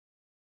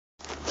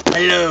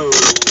Hello,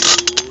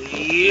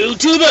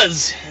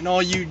 YouTubers! And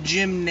all you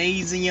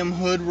gymnasium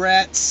hood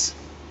rats.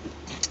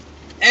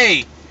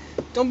 Hey,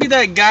 don't be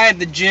that guy at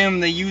the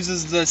gym that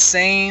uses the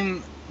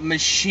same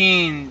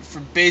machine for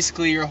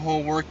basically your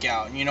whole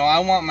workout. You know, I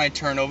want my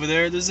turn over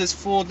there. There's this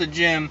fool at the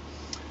gym.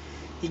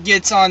 He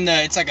gets on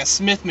it's like a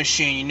Smith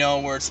machine, you know,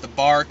 where it's the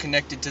bar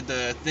connected to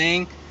the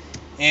thing.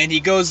 And he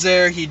goes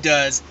there, he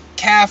does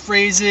calf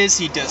raises,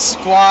 he does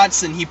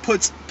squats, and he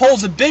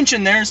pulls a bench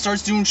in there and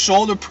starts doing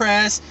shoulder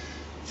press,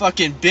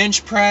 fucking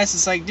bench press.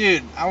 It's like,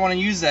 dude, I want to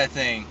use that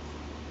thing.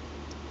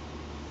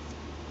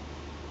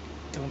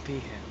 Don't be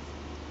him.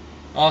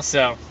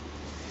 Also,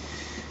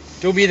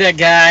 don't be that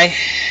guy.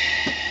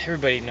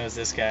 Everybody knows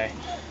this guy.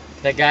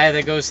 That guy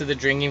that goes to the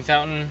drinking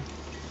fountain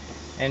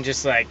and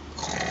just like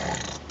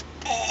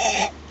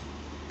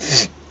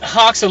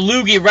hawks a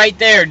loogie right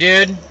there,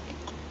 dude.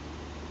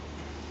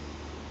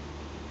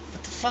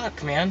 What the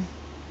fuck, man?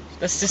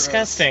 That's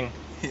disgusting.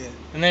 Yeah.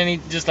 And then he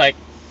just like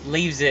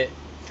leaves it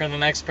for the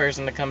next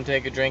person to come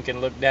take a drink and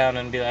look down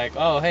and be like,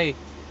 oh, hey,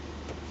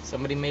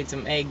 somebody made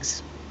some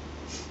eggs.